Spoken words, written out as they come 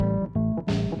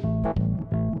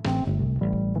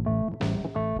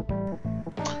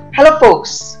Hello,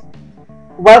 folks.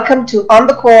 Welcome to On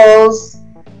the Calls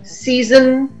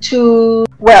Season 2.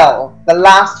 Well, the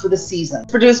last for the season.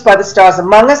 Produced by the Stars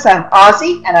Among Us. I'm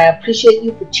Ozzy, and I appreciate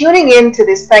you for tuning in to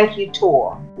this thank you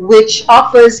tour, which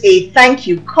offers a thank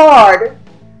you card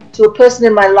to a person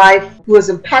in my life who has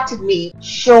impacted me,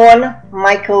 Sean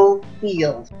Michael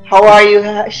Field. How are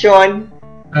you, Sean?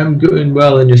 I'm doing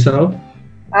well, and yourself?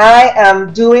 I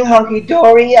am doing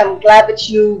hunky-dory. I'm glad that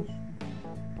you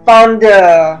found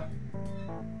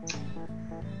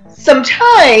some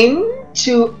time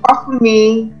to offer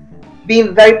me, being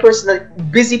the very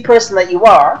busy person that you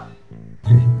are,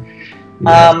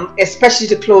 especially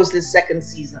to close this second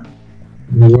season.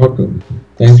 You're welcome.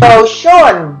 Thank you. So,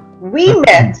 Sean, we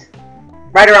met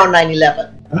right around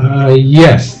 9/11.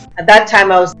 Yes. At that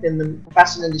time, I was in the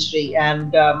fashion industry,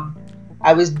 and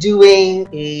I was doing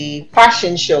a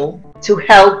fashion show to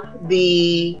help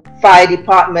the fire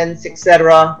departments,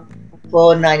 etc.,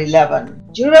 for 9/11.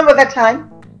 Do you remember that time?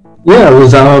 Yeah, it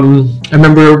was. I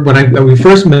remember when we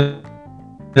first met.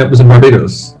 That was in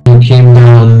Barbados. I came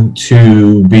down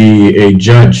to be a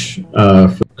judge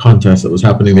for the contest that was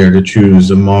happening there to choose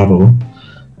a model,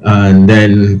 and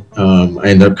then I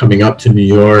ended up coming up to New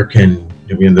York, and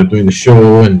we ended up doing the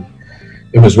show, and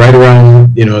it was right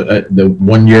around the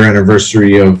 1 year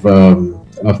anniversary of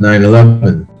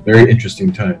 9/11. Very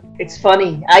interesting time. It's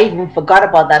funny. I even forgot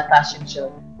about that fashion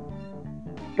show,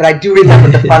 but I do remember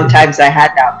the fun times I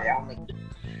had down there.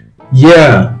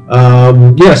 Yeah.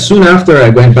 Soon after I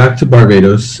went back to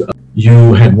Barbados,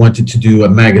 you had wanted to do a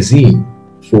magazine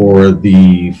for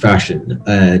the fashion,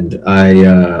 and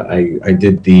I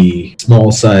did the small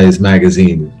size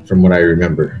magazine from what I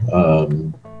remember.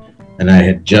 And I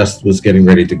had was getting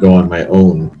ready to go on my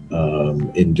own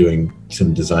in doing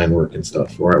some design work and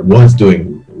stuff, or I was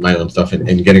doing my own stuff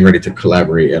and getting ready to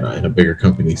collaborate in a bigger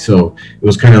company. So it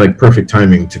was kind of like perfect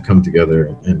timing to come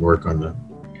together and work on that.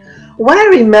 What I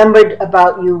remembered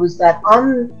about you was that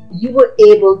you were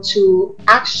able to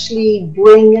actually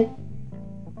bring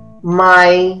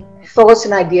my thoughts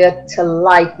and idea to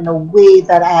life in a way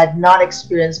that I had not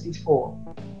experienced before.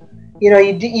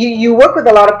 You work with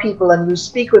a lot of people and you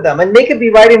speak with them, and they could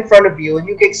be right in front of you, and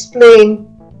you can explain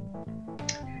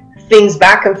things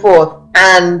back and forth,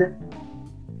 and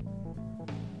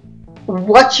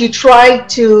what you try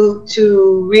to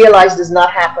realize does not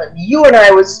happen. You and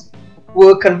I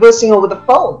were conversing over the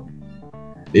phone,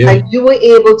 and you were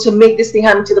able to make this thing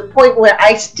happen to the point where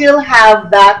I still have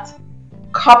that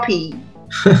copy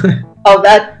of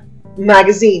that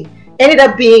magazine. Ended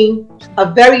up being a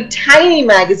very tiny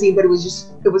magazine, but it was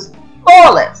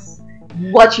flawless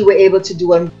what you were able to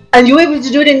do, and you were able to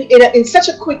do it in such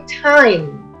a quick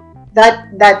time that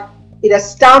it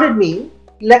astounded me.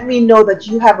 Let me know that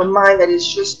you have a mind that is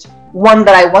just one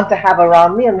that I want to have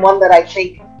around me, and one that I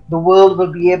think the world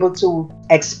will be able to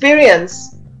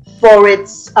experience for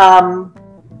its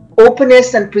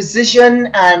openness and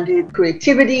precision and its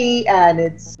creativity and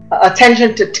its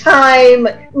attention to time.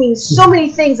 I mean, so many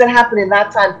things that happened in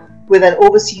that time with an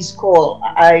overseas call.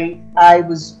 I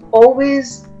was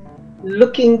always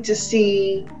looking to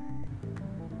see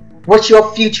what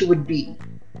your future would be.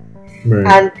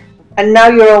 Right. And now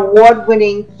you're an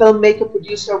award-winning filmmaker,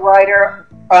 producer, writer,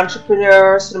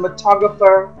 entrepreneur,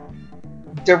 cinematographer,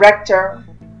 director.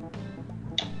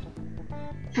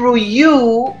 Through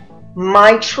you,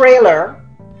 my trailer,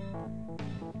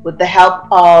 with the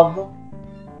help of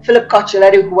Philip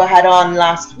Coccioletta, who I had on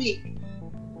last week,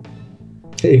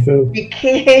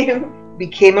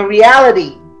 became a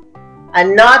reality,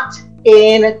 and not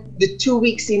in the 2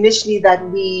 weeks initially that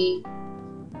we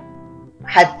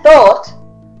had thought,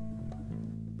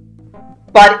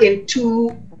 but in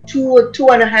two or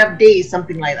 2.5 days,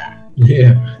 something like that.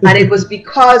 Yeah. And it was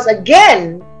because,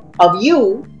 again, of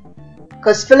you,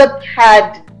 because Philip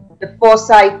had the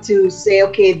foresight to say,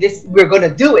 okay, we're going to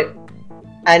do it,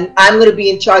 and I'm going to be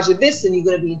in charge of this, and you're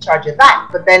going to be in charge of that.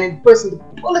 But then in person to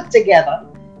pull it together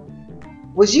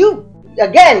was you.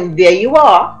 Again, there you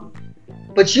are,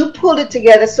 but you pulled it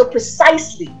together so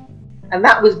precisely, and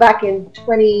that was back in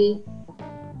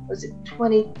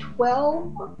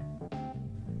 2012?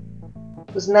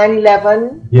 It was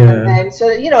 9/11. Yeah. And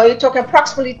so, you're talking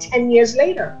approximately 10 years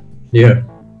later. Yeah.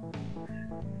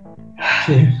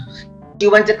 You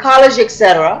went to college,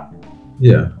 etc.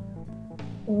 Yeah.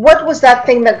 What was that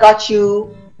thing that got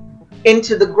you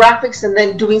into the graphics and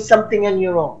then doing something on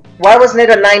your own? Why wasn't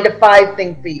it a 9-to-5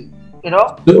 thing for you?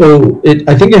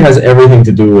 I think it has everything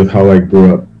to do with how I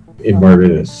grew up in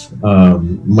Barbados.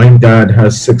 My dad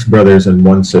has 6 brothers and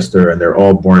 1 sister, and they're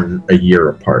all born a year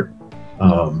apart.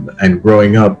 And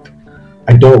growing up,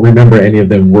 I don't remember any of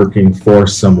them working for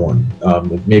someone,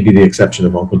 with maybe the exception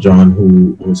of Uncle John,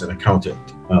 who was an accountant.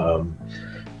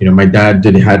 My dad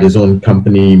had his own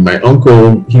company. My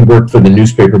uncle, he worked for the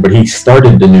newspaper, but he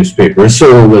started the newspaper,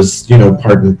 so it was,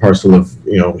 part and parcel of,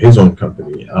 his own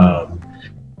company.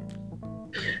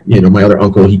 My other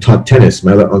uncle, he taught tennis.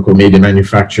 My other uncle made and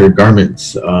manufactured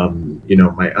garments.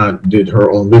 My aunt did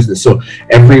her own business. So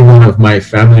every one of my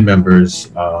family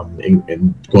members,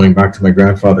 and going back to my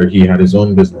grandfather, he had his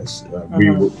own business.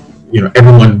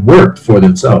 Everyone worked for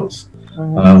themselves.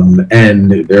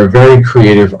 And they're a very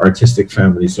creative, artistic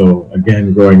family. So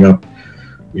again, growing up,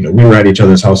 we were at each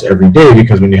other's house every day,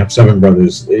 because when you have 7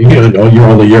 brothers, you're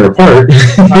all a year apart,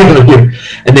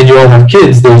 and then you all have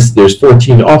kids. There's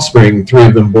 14 offspring, 3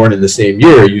 of them born in the same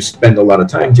year. You spend a lot of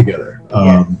time together,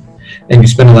 and you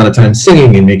spend a lot of time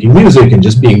singing and making music and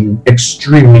just being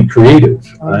extremely creative,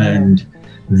 and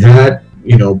that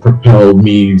propelled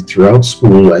me throughout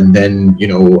school. And then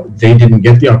they didn't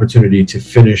get the opportunity to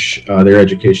finish their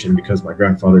education because my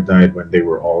grandfather died when they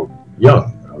were all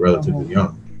young, relatively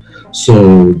young.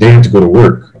 So they had to go to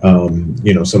work,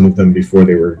 some of them before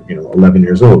they were 11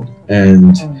 years old,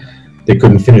 and they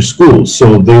couldn't finish school,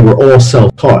 so they were all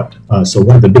self-taught. So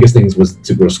one of the biggest things was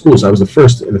to go to school. So I was the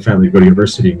first in the family to go to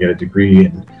university and get a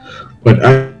degree, but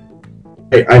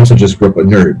I also just grew up a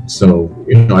nerd. So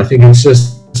I think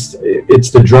it's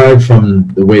the drive from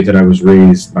the way that I was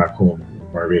raised back home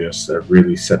in Barbados that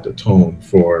really set the tone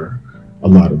for a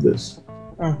lot of this.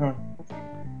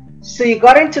 So you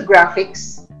got into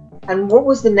graphics, and what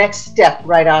was the next step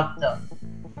right after?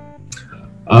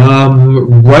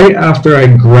 Right after I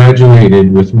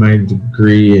graduated with my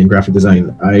degree in graphic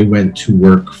design, I went to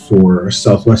work for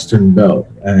Southwestern Bell,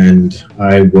 and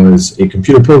I was a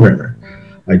computer programmer.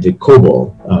 I did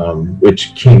COBOL,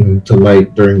 which came to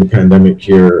light during the pandemic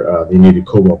here. They needed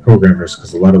COBOL programmers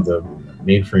because a lot of the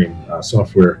mainframe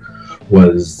software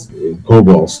was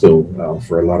COBOL still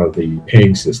for a lot of the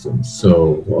paying systems.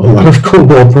 So a lot of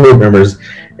COBOL programmers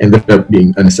ended up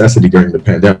being a necessity during the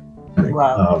pandemic.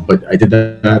 Wow. But I did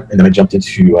that, and then I jumped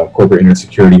into corporate internet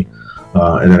security,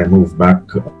 and then I moved back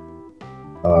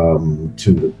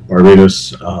to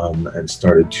Barbados and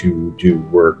started to do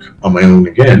work on my own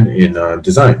again in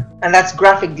design. And that's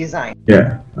graphic design.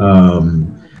 Yeah.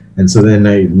 And so then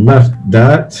I left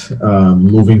that,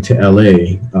 moving to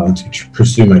LA to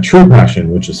pursue my true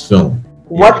passion, which is film.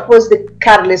 What was the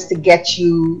catalyst to get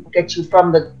you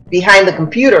from the behind the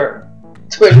computer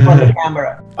to in front of the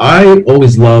camera? I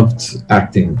always loved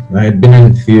acting. I had been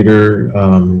in theater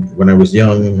when I was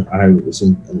young. I was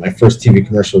in my first TV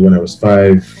commercial when I was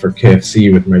 5 for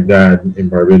KFC with my dad in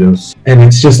Barbados. And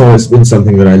it's just always been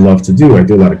something that I love to do. I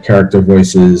do a lot of character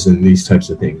voices and these types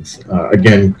of things.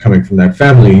 Again, coming from that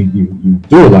family, you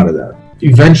do a lot of that.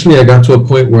 Eventually, I got to a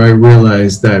point where I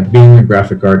realized that being a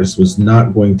graphic artist was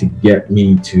not going to get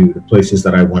me to the places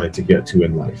that I wanted to get to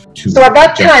in life. So at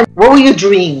that time, what were your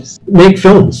dreams? Make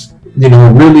films.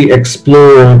 Really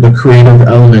explore the creative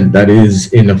element that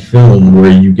is in a film,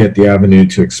 where you get the avenue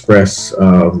to express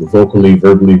vocally,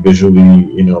 verbally, visually,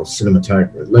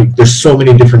 cinematography. Like, there's so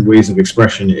many different ways of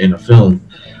expression in a film.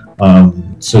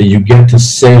 So you get to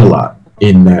say a lot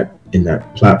in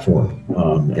that platform,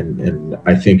 and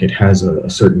I think it has a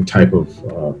certain type of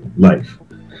life.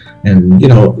 And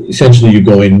essentially you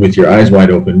go in with your eyes wide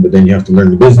open, but then you have to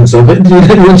learn the business of it. And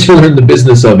then once you learn the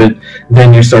business of it,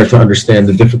 then you start to understand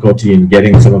the difficulty in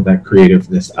getting some of that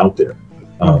creativeness out there.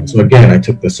 So again, I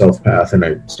took the self path and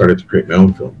I started to create my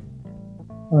own film,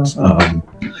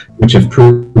 which have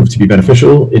proved to be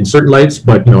beneficial in certain lights.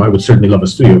 But I would certainly love a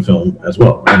studio film as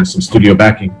well, and some studio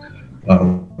backing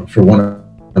for one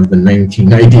of the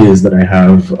 19 ideas that I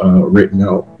have written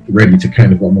out, ready to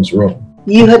kind of almost roll.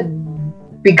 You had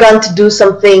begun to do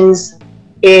some things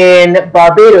in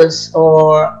Barbados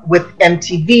or with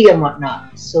MTV and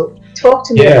whatnot. So talk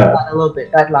to me about that a little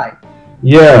bit, that life.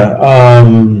 Yeah.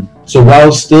 So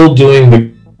while still doing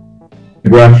the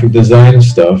graphic design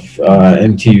stuff,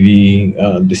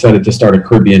 MTV decided to start a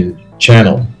Caribbean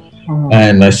channel.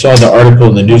 And I saw the article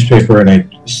in the newspaper, and I,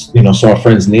 saw a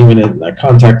friend's name in it, and I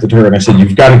contacted her, and I said,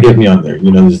 "You've got to get me on there.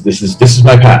 This is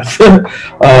my path."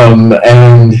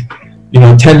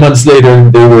 And 10 months later,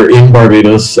 they were in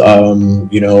Barbados, and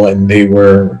they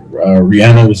were,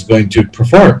 Rihanna was going to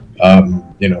perform,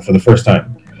 for the first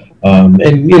time. And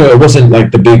it wasn't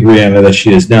like the big Rihanna that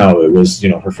she is now. It was,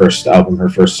 her first album, her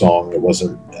first song. It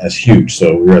wasn't as huge.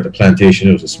 So we were at the Plantation.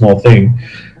 It was a small thing.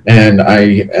 And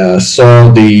I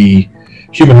saw the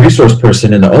human resource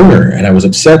person and the owner, and I was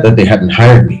upset that they hadn't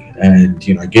hired me. And,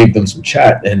 I gave them some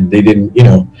chat, and they didn't,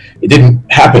 it didn't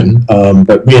happen,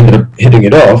 but we ended up hitting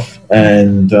it off.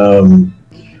 And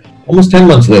almost 10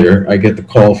 months later, I get the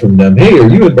call from them. Hey, are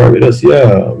you in Barbados?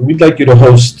 Yeah, we'd like you to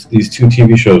host these 2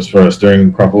 TV shows for us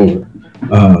during Crop Over.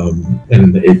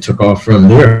 And it took off from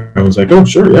there. I was like, oh,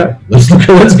 sure, yeah, let's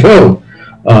go.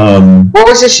 What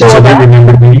was the show about?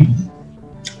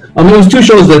 It was 2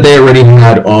 shows that they already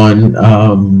had on.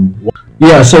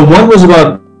 So one was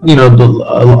about, a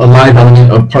live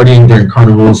element of partying during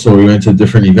Carnival. So we went to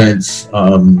different events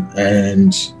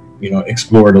and,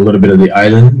 explored a little bit of the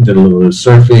island, did a little bit of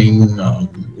surfing,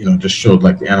 just showed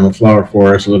like the Animal Flower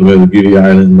Forest, a little bit of the Beauty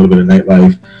Island, a little bit of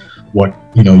nightlife, what,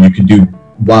 you could do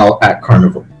while at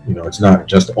Carnival. It's not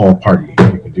just all partying.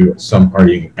 You can do some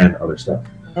partying and other stuff.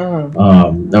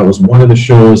 That was one of the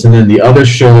shows. And then the other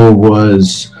show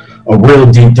was a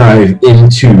real deep dive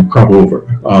into Crop Over,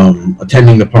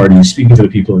 attending the parties, speaking to the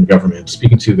people in government,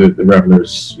 speaking to the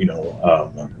revelers,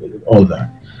 all of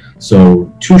that.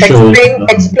 So 2 shows.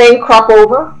 Explain Crop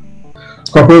Over.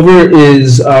 Crop Over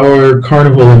is our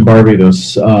carnival in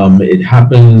Barbados. It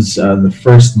happens on the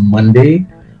first Monday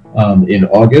in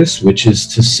August, which is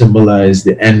to symbolize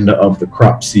the end of the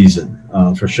crop season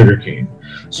for sugarcane.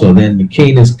 So then the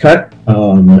cane is cut,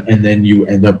 and then you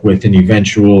end up with an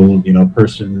eventual,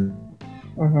 person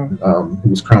who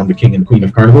was crowned the king and queen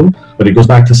of Carnival. But it goes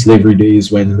back to slavery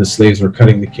days when the slaves were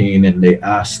cutting the cane, and they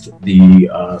asked the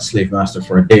slave master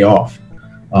for a day off.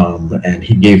 And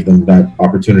he gave them that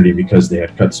opportunity because they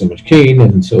had cut so much cane,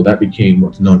 and so that became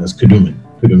what's known as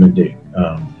Kuduman Day.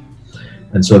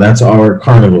 And so that's our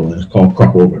carnival, and it's called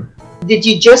Crop Over. Did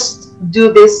you just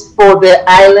do this for the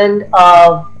island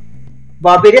of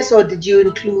Barbados, or did you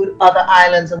include other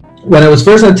islands? When I was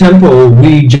first at Temple,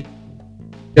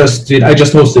 I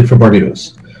just hosted for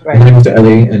Barbados. Right. And then I moved to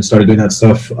LA and started doing that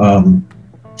stuff. And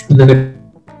then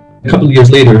a couple of years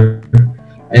later,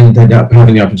 I ended up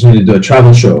having the opportunity to do a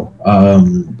travel show.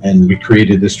 And we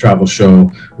created this travel show,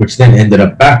 which then ended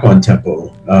up back on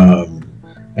Temple.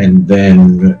 And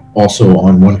then also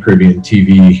on One Caribbean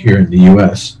TV here in the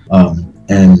US.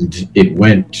 And it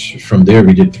went from there.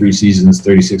 We did 3 seasons,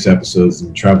 36 episodes,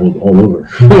 and traveled all over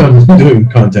doing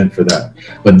content for that.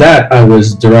 But that I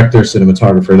was director,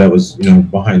 cinematographer. That was,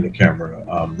 behind the camera,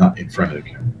 not in front of the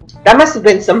camera. That must have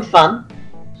been some fun.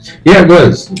 Yeah, it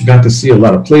was. Got to see a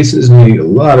lot of places, meet a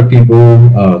lot of people.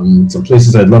 Some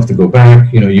places I'd love to go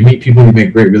back. You meet people, you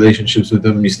make great relationships with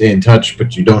them, you stay in touch,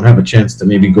 but you don't have a chance to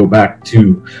maybe go back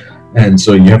to. And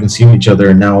so you haven't seen each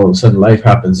other, and now all of a sudden life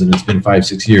happens, and it's been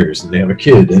 5-6 years, and they have a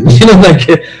kid, and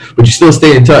but you still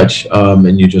stay in touch,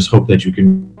 and you just hope that you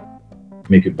can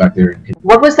make it back there.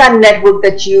 What was that network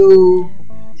that you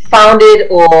founded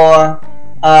or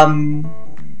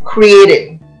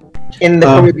created in the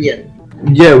Caribbean?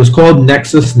 Yeah, it was called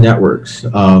Nexus Networks,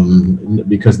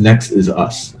 because Nex is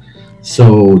us.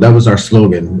 So that was our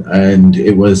slogan, and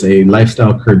it was a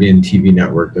lifestyle Caribbean TV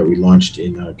network that we launched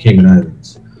in Cayman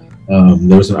Islands.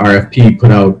 There was an RFP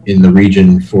put out in the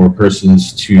region for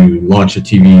persons to launch a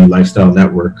TV lifestyle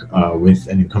network with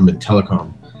an incumbent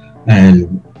telecom.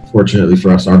 And fortunately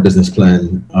for us, our business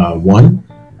plan won.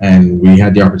 And we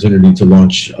had the opportunity to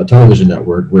launch a television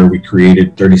network where we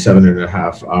created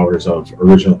 37.5 hours of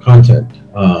original content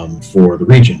for the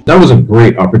region. That was a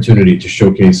great opportunity to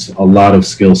showcase a lot of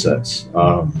skill sets.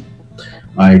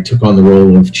 I took on the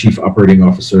role of chief operating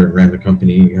officer and ran the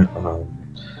company.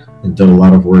 And done a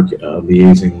lot of work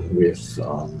liaising with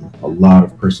a lot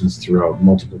of persons throughout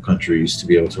multiple countries to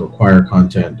be able to acquire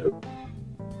content,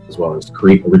 as well as to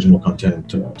create original content,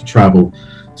 to travel,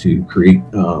 to create,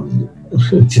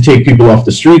 to take people off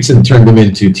the streets and turn them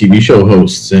into TV show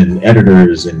hosts and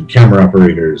editors and camera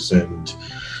operators. And,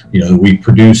 we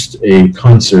produced a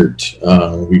concert,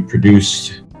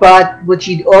 But what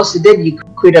you also did, you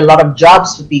created a lot of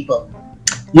jobs for people.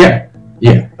 Yeah.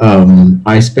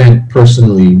 I spent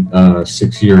personally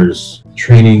 6 years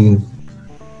training.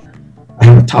 I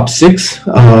have a top 6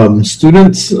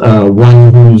 students,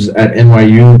 one who's at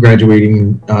NYU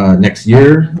graduating next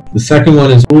year. The second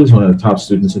one is always one of the top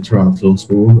students at Toronto Film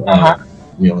School.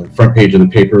 Front page of the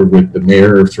paper with the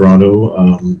mayor of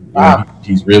Toronto. Wow.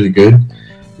 He's really good.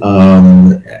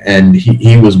 And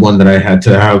he was one that I had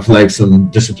to have some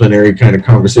disciplinary kind of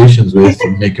conversations with to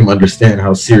make him understand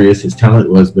how serious his talent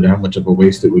was, but how much of a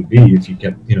waste it would be if he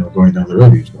kept, going down the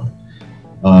road he was going.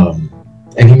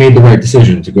 And he made the right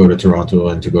decision to go to Toronto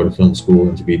and to go to film school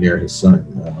and to be near his son,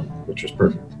 which was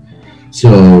perfect.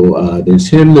 So there's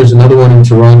him. There's another one in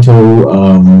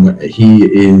Toronto. He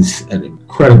is an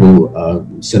incredible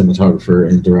cinematographer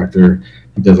and director.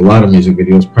 He does a lot of music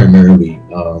videos, primarily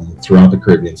throughout the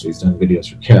Caribbean. So he's done videos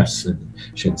for Kess and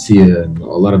Shensia and a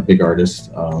lot of big artists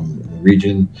in the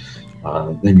region.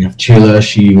 Then you have Chela.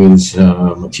 She was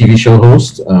a TV show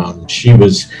host. She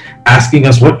was asking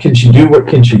us, what can she do? What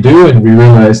can she do? And we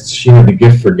realized she had the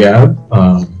gift for gab.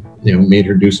 Made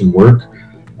her do some work.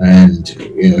 And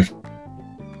if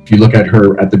you look at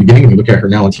her at the beginning and you look at her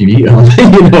now on TV,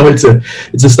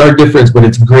 it's a stark difference. But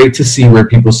it's great to see where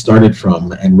people started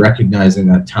from and recognizing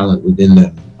that talent within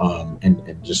them,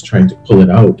 and just trying to pull it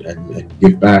out and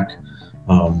give back.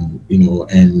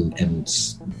 And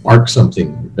spark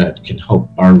something that can help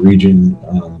our region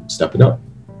step it up.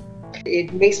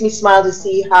 It makes me smile to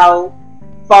see how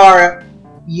far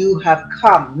you have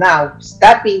come. Now,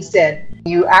 that being said,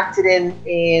 you acted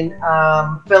in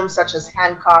films such as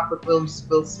Hancock with Will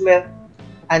Smith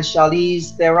and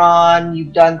Charlize Theron.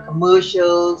 You've done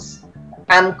commercials,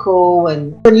 AMCO,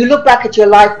 and when you look back at your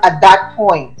life at that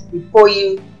point, before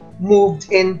you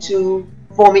moved into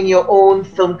forming your own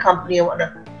film company and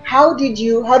whatnot, how did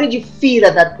you feel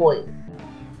at that point?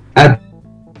 At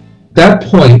that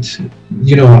point,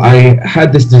 I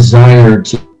had this desire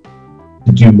to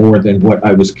do more than what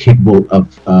I was capable of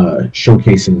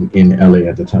showcasing in LA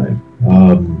at the time.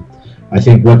 I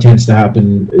think what tends to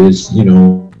happen is, the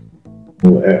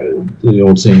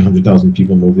old saying, 100,000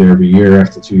 people move there every year.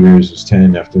 After 2 years is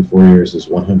 10. After 4 years is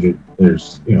 100.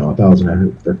 There's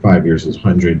 1,000. After 5 years is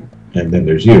 100, and then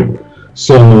there's you.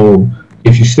 So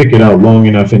if you stick it out long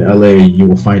enough in LA, you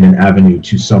will find an avenue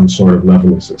to some sort of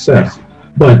level of success.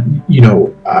 But,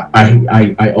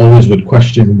 I always would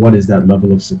question what is that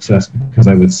level of success, because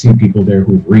I would see people there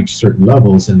who've reached certain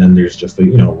levels, and then there's just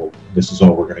this is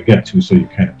all we're going to get to, so you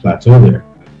kind of plateau there.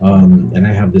 And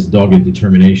I have this dogged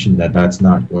determination that that's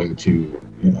not going to,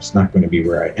 it's not going to be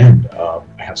where I end. I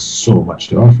have so much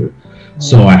to offer.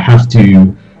 So I have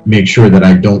to make sure that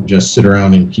I don't just sit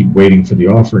around and keep waiting for the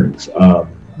offerings.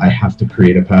 I have to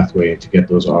create a pathway to get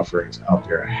those offerings out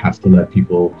there. I have to let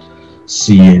people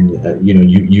see, and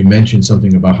you mentioned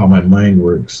something about how my mind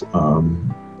works,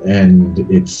 and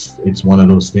it's one of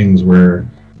those things where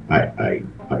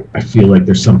I feel like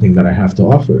there's something that I have to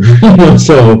offer.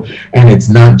 So, and it's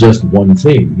not just one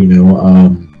thing.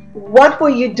 What were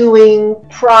you doing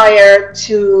prior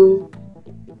to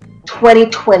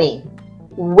 2020?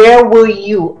 Where were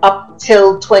you up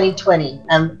till 2020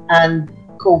 and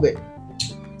COVID?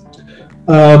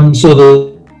 So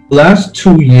the last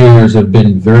 2 years have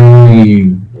been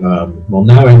very,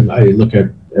 now I look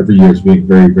at every year as being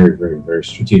very, very, very, very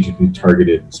strategically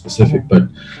targeted and specific, but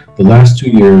the last 2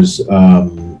 years,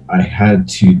 I had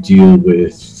to deal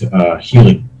with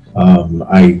healing.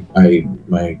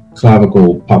 My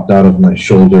clavicle popped out of my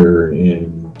shoulder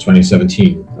in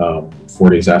 2017, 4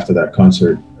 days after that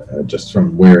concert, just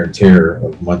from wear and tear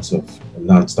of months of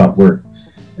nonstop work.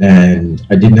 And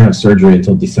I didn't have surgery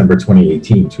until December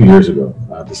 2018, 2 years ago,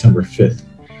 December 5th,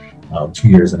 2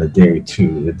 years and a day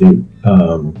to the date.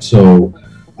 So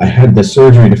I had the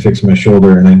surgery to fix my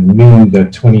shoulder, and I knew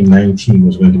that 2019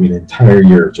 was going to be an entire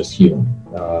year of just healing.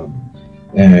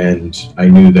 And I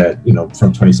knew that,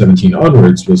 from 2017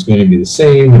 onwards was going to be the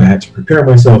same, and I had to prepare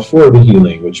myself for the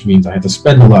healing, which means I had to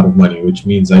spend a lot of money, which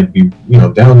means I'd be,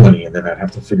 down money, and then I'd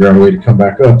have to figure out a way to come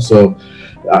back up. So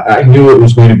I knew it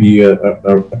was going to be a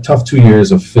tough 2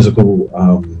 years of physical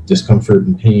discomfort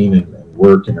and pain and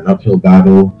work and an uphill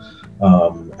battle.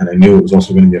 And I knew it was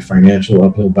also going to be a financial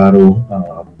uphill battle.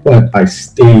 But I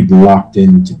stayed locked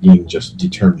into being just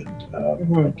determined.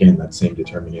 Again, that same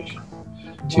determination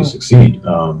to succeed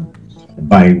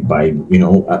by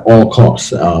at all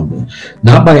costs.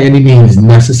 Not by any means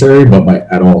necessary, but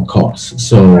at all costs.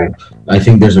 So I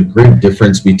think there's a great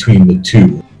difference between the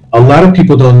two. A lot of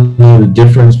people don't know the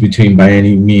difference between by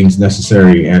any means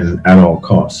necessary and at all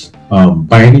costs.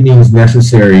 By any means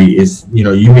necessary is,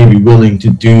 you may be willing to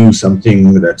do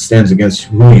something that stands against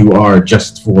who you are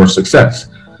just for success.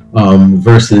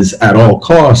 Versus at all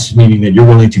costs, meaning that you're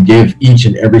willing to give each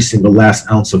and every single last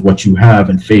ounce of what you have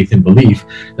and faith and belief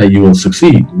that you will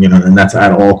succeed, and that's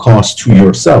at all costs to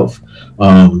yourself.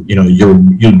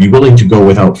 You'll be willing to go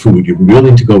without food. You'll be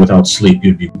willing to go without sleep.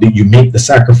 You make the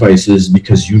sacrifices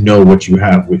because you know what you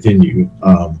have within you.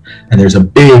 And there's a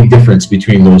big difference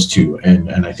between those two.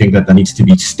 And I think that needs to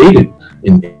be stated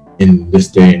in this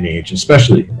day and age,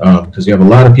 especially because you have a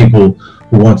lot of people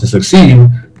who want to succeed.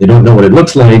 They don't know what it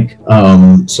looks like.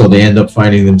 So they end up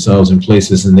finding themselves in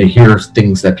places and they hear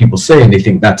things that people say and they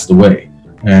think that's the way.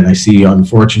 And I see,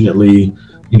 unfortunately,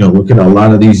 look at a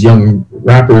lot of these young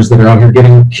rappers that are out here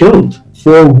getting killed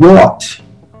for what?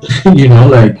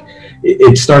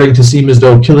 It's starting to seem as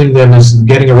though killing them is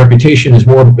getting a reputation is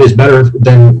better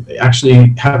than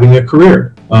actually having a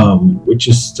career, which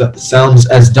sounds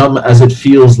as dumb as it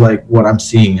feels like what I'm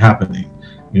seeing happening.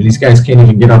 You know, these guys can't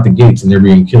even get out the gates, and they're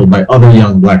being killed by other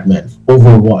young black men.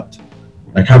 Over what?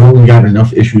 Like, haven't we got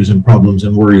enough issues and problems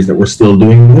and worries that we're still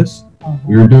doing this?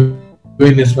 We were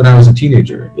doing this when I was a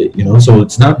teenager, you know, so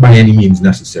it's not by any means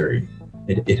necessary.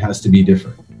 It has to be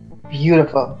different.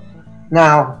 Beautiful.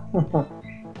 Now,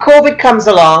 COVID comes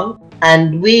along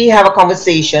and we have a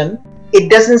conversation. It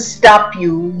doesn't stop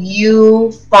you.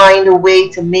 You find a way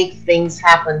to make things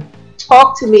happen.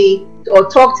 Talk to me or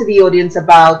talk to the audience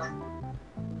about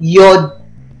your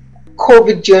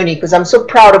COVID journey, because I'm so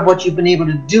proud of what you've been able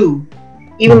to do.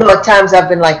 Even though at times I've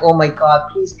been like, oh my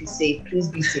God, please be safe, please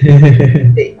be safe.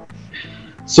 Please be safe.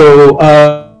 So,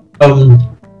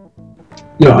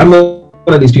 you know, I'm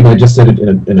one of these people. I just said it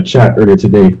in a chat earlier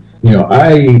today. You know,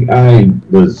 I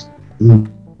was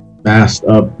masked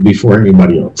up before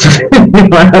anybody else.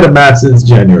 I had a mask since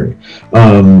January.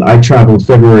 I traveled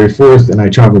February 4th, and I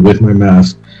traveled with my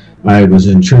mask. I was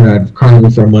in Trinidad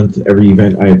Carnival for a month. Every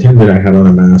event I attended, I had on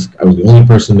a mask. I was the only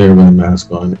person there with a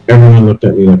mask on. Everyone looked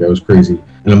at me like I was crazy.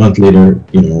 And a month later,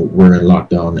 you know, we're in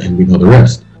lockdown, and we know the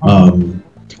rest.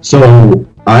 So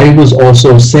I was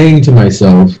also saying to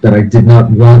myself that I did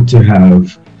not want to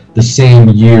have the same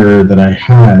year that I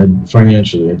had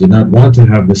financially. I did not want to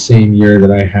have the same year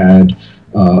that I had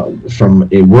from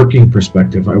a working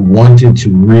perspective. I wanted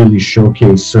to really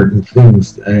showcase certain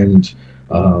things, and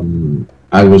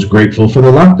I was grateful for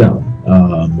the lockdown.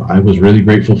 I was really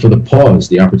grateful for the pause,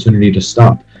 the opportunity to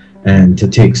stop and to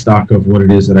take stock of what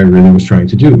it is that I really was trying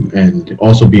to do, and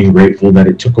also being grateful that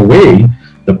it took away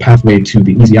the pathway to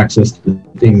the easy access to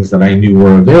the things that I knew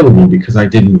were available, because I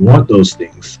didn't want those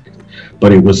things.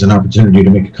 But it was an opportunity to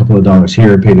make a couple of dollars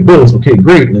here and pay the bills. Okay,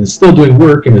 great. And it's still doing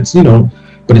work, and it's, you know,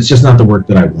 but it's just not the work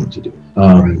that I want to do.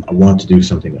 I want to do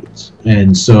something else.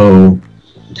 And so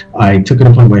I took it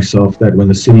upon myself that when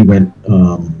the city went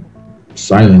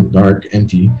silent, dark,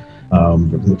 empty,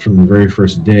 from the very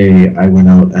first day, I went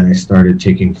out and I started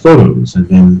taking photos. And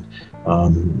then,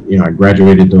 you know, I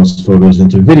graduated those photos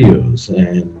into videos.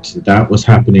 And that was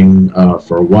happening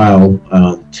for a while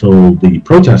until the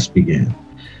protests began.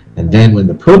 And then when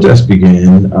the protest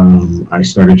began, I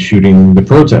started shooting the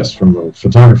protest from a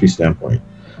photography standpoint.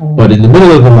 But in the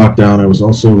middle of the lockdown, I was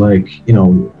also like, you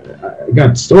know, I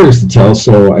got stories to tell.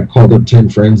 So I called up 10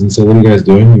 friends and said, what are you guys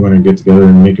doing? You want to get together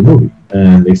and make a movie?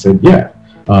 And they said, yeah.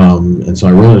 And so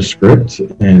I wrote a script,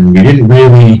 and we didn't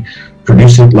really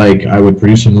produce it like I would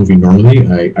produce a movie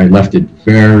normally. I left it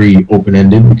very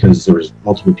open-ended because there was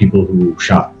multiple people who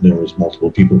shot. There was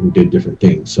multiple people who did different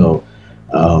things. So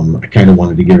I kind of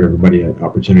wanted to give everybody an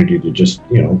opportunity to just,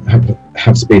 you know,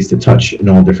 have space to touch in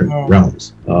all different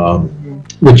realms,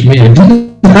 which may not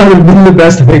have been the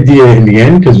best idea in the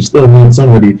end, because we still need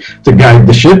somebody to guide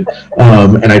the ship,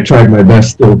 and I tried my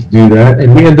best still to do that,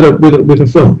 and we ended up with a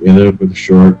film. We ended up with a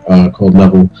short called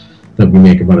Level that we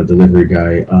make about a delivery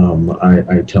guy.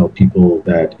 I tell people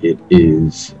that it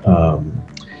is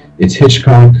it's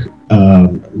Hitchcock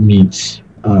meets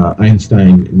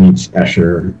Einstein meets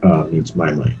Escher meets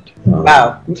My Mind.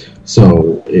 Wow.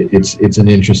 So it's an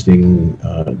interesting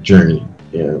journey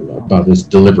about this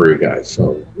delivery guy.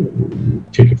 So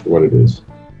take it for what it is.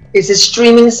 Is it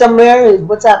streaming somewhere?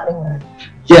 What's happening there?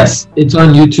 Yes, it's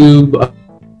on YouTube.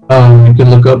 You can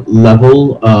look up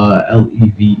Level,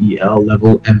 Level,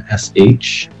 Level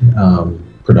MSH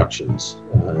Productions,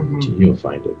 and you'll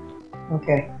find it.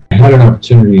 Okay. I had an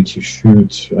opportunity to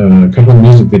shoot a couple of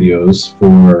music videos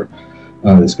for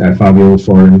this guy Fabio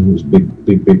Foreign, who's a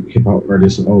big hip hop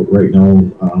artist out right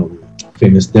now.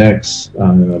 Famous Dex.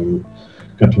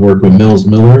 Got to work with Mills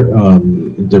Miller,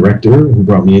 director, who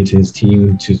brought me into his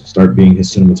team to start being his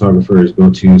cinematographer, his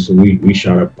go-to. So we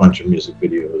shot a bunch of music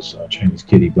videos. Chinese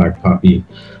Kitty, Black Poppy,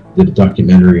 did a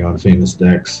documentary on Famous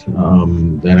Dex.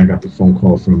 Then I got the phone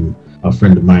call from a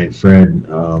friend of mine, Fred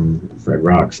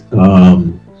Rocks,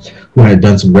 who I had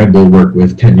done some Red Bull work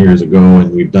with 10 years ago,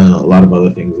 and we've done a lot of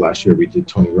other things. Last year we did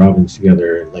Tony Robbins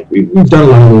together, and like we've done a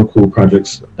lot of little cool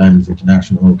projects, Diamonds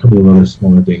International, a couple of other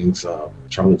smaller things,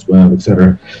 Charlotte's Web,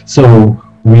 etc. So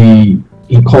he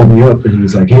called me up and he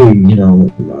was like, hey, you know,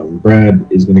 Brad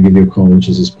is going to give you a call, which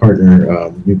is his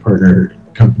partner, new partner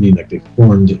company that they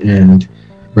formed, and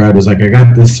Brad was like, I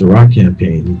got this Ciroc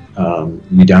campaign.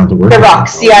 You down to work? Ciroc,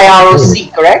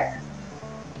 CIROC, correct?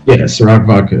 Yeah, Ciroc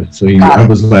vodka. So I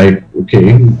was like,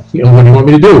 okay, you know, what do you want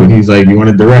me to do? And he's like, you want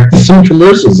to direct some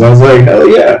commercials? I was like, hell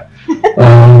yeah.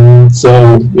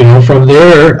 So, you know, from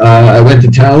there, I went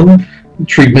to town,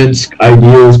 treatments,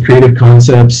 ideas, creative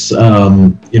concepts,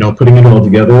 you know, putting it all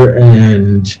together,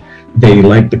 and they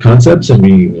liked the concepts, and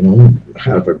we, you know,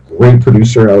 have a great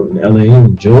producer out in LA,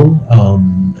 and Jill,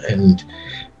 and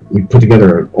we put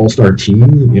together an all-star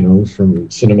team, you know, from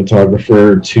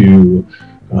cinematographer to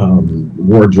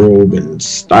wardrobe and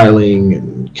styling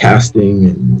and casting,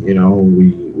 and you know,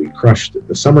 we crushed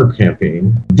the summer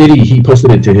campaign. Diddy, he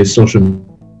posted it to his social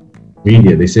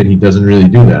media. They said he doesn't really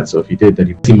do that, so if he did,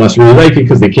 then he must really like it,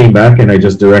 because they came back and I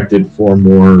just directed 4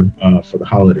 more for the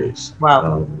holidays.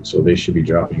 Wow. So they should be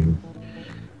dropping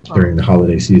during the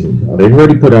holiday season. They've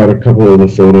already put out a couple of the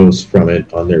photos from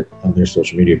it on their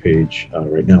social media page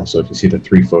right now. So if you see the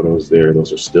 3 photos there,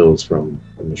 those are stills from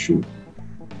the shoot.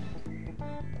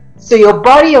 So your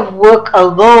body of work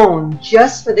alone,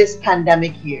 just for this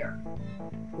pandemic year,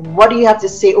 what do you have to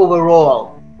say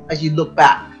overall as you look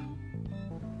back?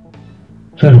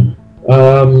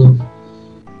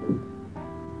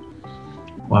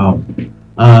 Wow.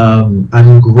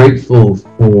 I'm grateful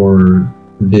for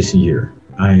this year.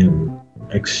 I am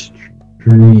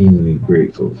extremely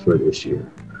grateful for this year.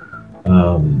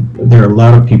 There are a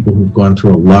lot of people who've gone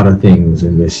through a lot of things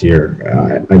in this year.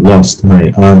 I lost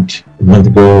my aunt a month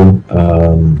ago,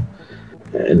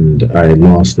 and I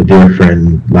lost a dear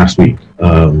friend last week.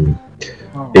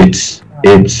 It's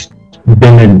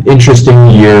been an interesting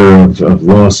year of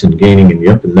loss and gaining, and the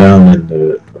up and down and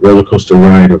the roller coaster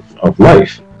ride of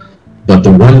life. But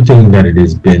the one thing that it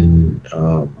has been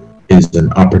is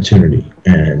an opportunity.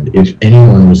 And if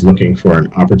anyone was looking for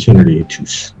an opportunity to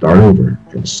start over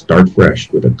and start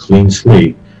fresh with a clean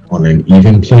slate on an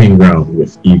even playing ground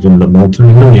with even the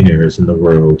multimillionaires in the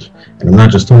world, and I'm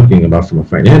not just talking about from a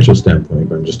financial standpoint,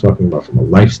 but I'm just talking about from a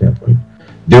life standpoint,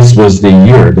 this was the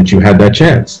year that you had that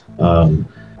chance.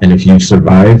 And if you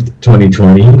survived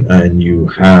 2020 and you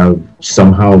have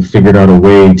somehow figured out a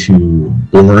way to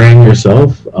boomerang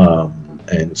yourself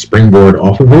and springboard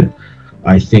off of it,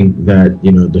 I think that,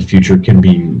 you know, the future can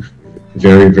be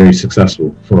very, very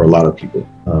successful for a lot of people.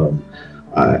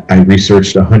 I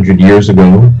researched 100 years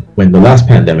ago when the last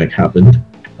pandemic happened,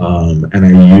 and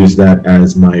I used that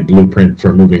as my blueprint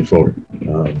for moving forward.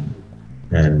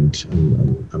 And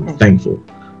I'm thankful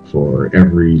for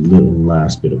every little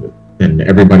last bit of it, and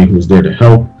everybody who was there to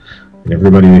help, and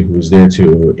everybody who was there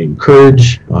to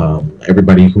encourage,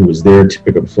 everybody who was there to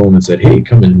pick up the phone and said, "Hey,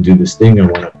 come and do this thing. I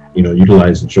want to, you know,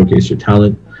 utilize and showcase your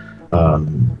talent."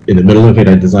 In the middle of it,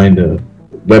 I designed a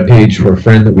webpage for a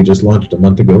friend that we just launched a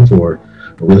month ago for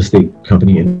a real estate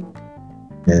company in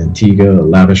Antigua, a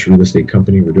lavish real estate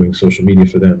company. We're doing social media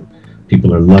for them.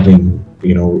 People are loving,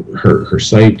 you know, her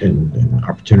site and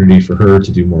opportunity for her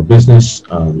to do more business,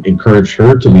 encourage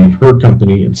her to leave her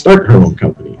company and start her own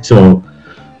company. So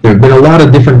there have been a lot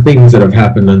of different things that have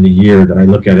happened in the year that I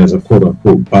look at as a quote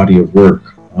unquote body of work.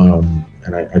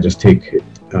 And I just take it,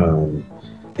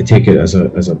 I take it as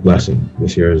a blessing.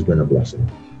 This year has been a blessing.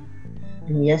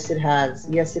 Yes, it has.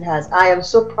 Yes, it has. I am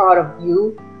so proud of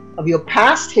you, of your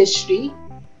past history,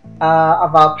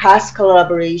 of our past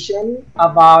collaboration,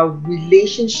 of our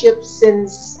relationship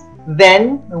since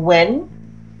then,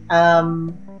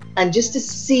 and just to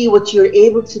see what you're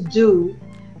able to do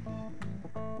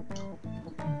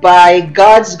by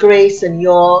God's grace and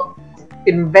your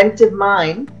inventive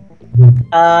mind,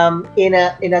 in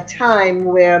a time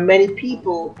where many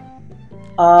people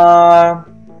are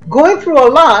going through a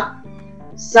lot.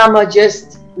 Some are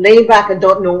just laying back and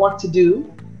don't know what to do.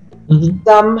 Mm-hmm.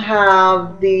 Some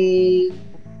have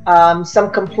some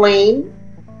complain.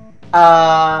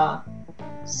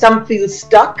 Some feel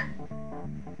stuck.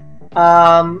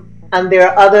 And there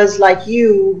are others like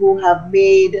you who have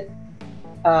made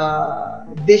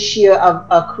this year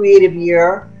a creative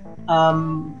year.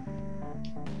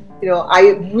 You know, I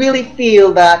really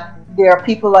feel that there are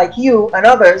people like you and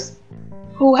others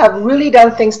who have really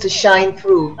done things to shine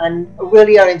through and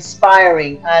really are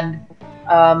inspiring. And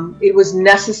it was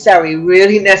necessary,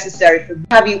 really necessary, to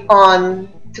have you on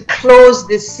to close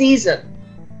this season,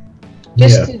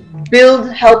 just to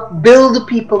help build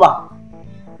people up,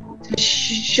 to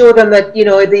show them that, you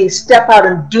know, they step out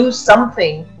and do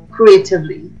something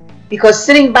creatively. Because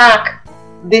sitting back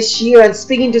this year and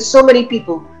speaking to so many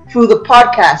people through the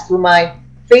podcast, through my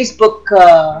Facebook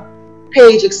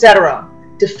page, etc.,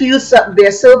 to feel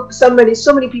there's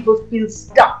so many people feel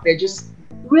stuck. They're just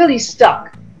really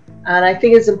stuck, and I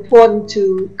think it's important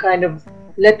to kind of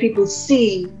let people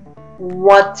see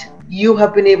what you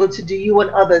have been able to do, you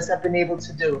and others have been able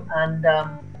to do. And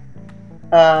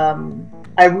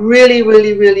I really,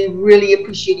 really, really, really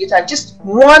appreciate your time. Just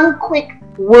one quick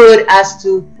word as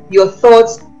to your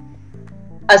thoughts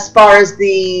as far as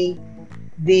the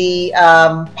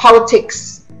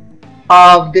politics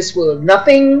of this world.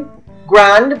 Nothing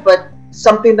grand, but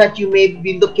something that you may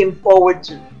be looking forward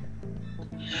to.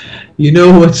 You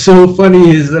know what's so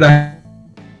funny is that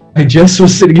I just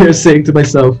was sitting here saying to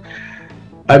myself,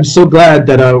 I'm so glad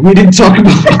that we didn't talk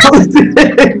about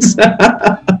politics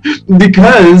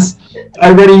because I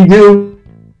already knew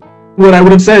what I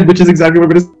would have said, which is exactly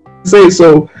what I'm going to say.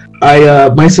 So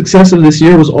my success in this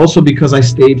year was also because I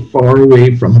stayed far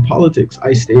away from politics.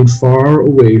 I stayed far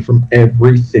away from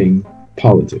everything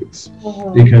politics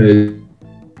because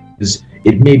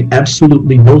it made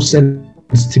absolutely no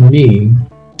sense to me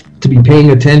to be paying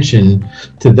attention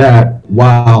to that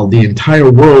while the entire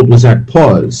world was at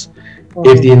pause.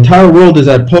 If the entire world is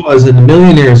at pause and the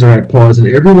millionaires are at pause and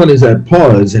everyone is at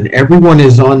pause and everyone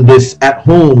is on this at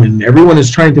home and everyone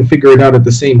is trying to figure it out at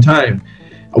the same time,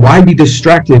 why be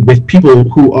distracted with people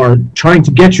who are trying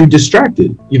to get you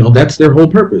distracted? You know, that's their whole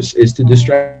purpose, is to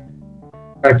distract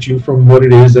you from what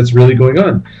it is that's really going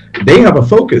on. They have a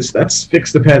focus. That's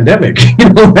fix the pandemic. You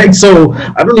know, right? So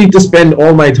I don't need to spend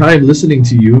all my time listening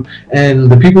to you. And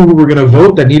the people who were going to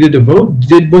vote, that needed to vote,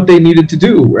 did what they needed to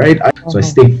do, right? So I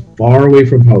stayed far away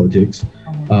from politics,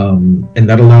 and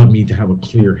that allowed me to have a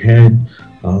clear head.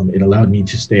 It allowed me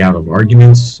to stay out of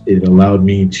arguments. It allowed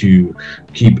me to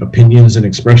keep opinions and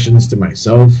expressions to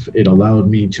myself. It allowed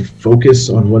me to focus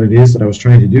on what it is that I was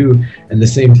trying to do. And the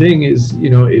same thing is, you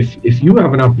know, if you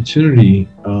have an opportunity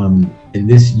in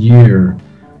this year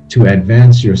to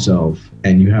advance yourself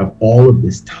and you have all of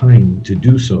this time to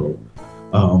do so,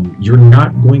 you're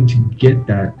not going to get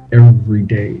that every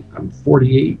day. I'm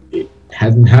 48. It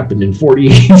hasn't happened in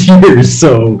 48 years.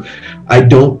 So I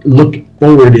don't look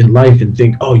forward in life and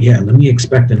think, oh yeah, let me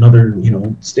expect another, you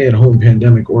know, stay-at-home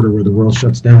pandemic order where the world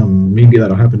shuts down. Maybe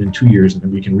that'll happen in 2 years and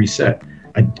then we can reset.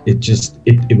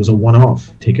 It was a one-off.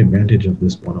 Take advantage of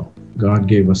this one-off. God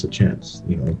gave us a chance,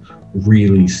 you know,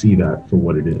 really see that for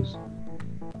what it is.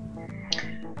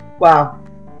 Wow.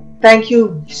 Thank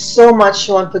you so much,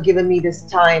 Sean, for giving me this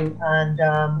time. And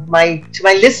to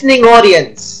my listening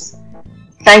audience,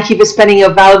 thank you for spending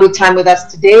your valuable time with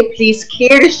us today. Please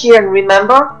care to share, and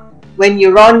remember, when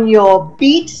you're on your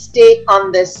beat, stay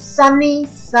on the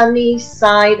sunny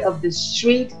side of the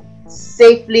street,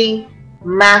 safely,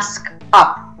 mask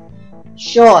up.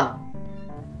 Sean.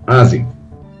 Ozzy.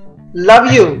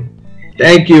 Love you.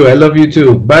 Thank you. I love you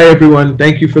too. Bye, everyone.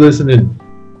 Thank you for listening.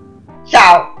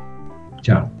 Ciao.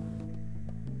 Ciao.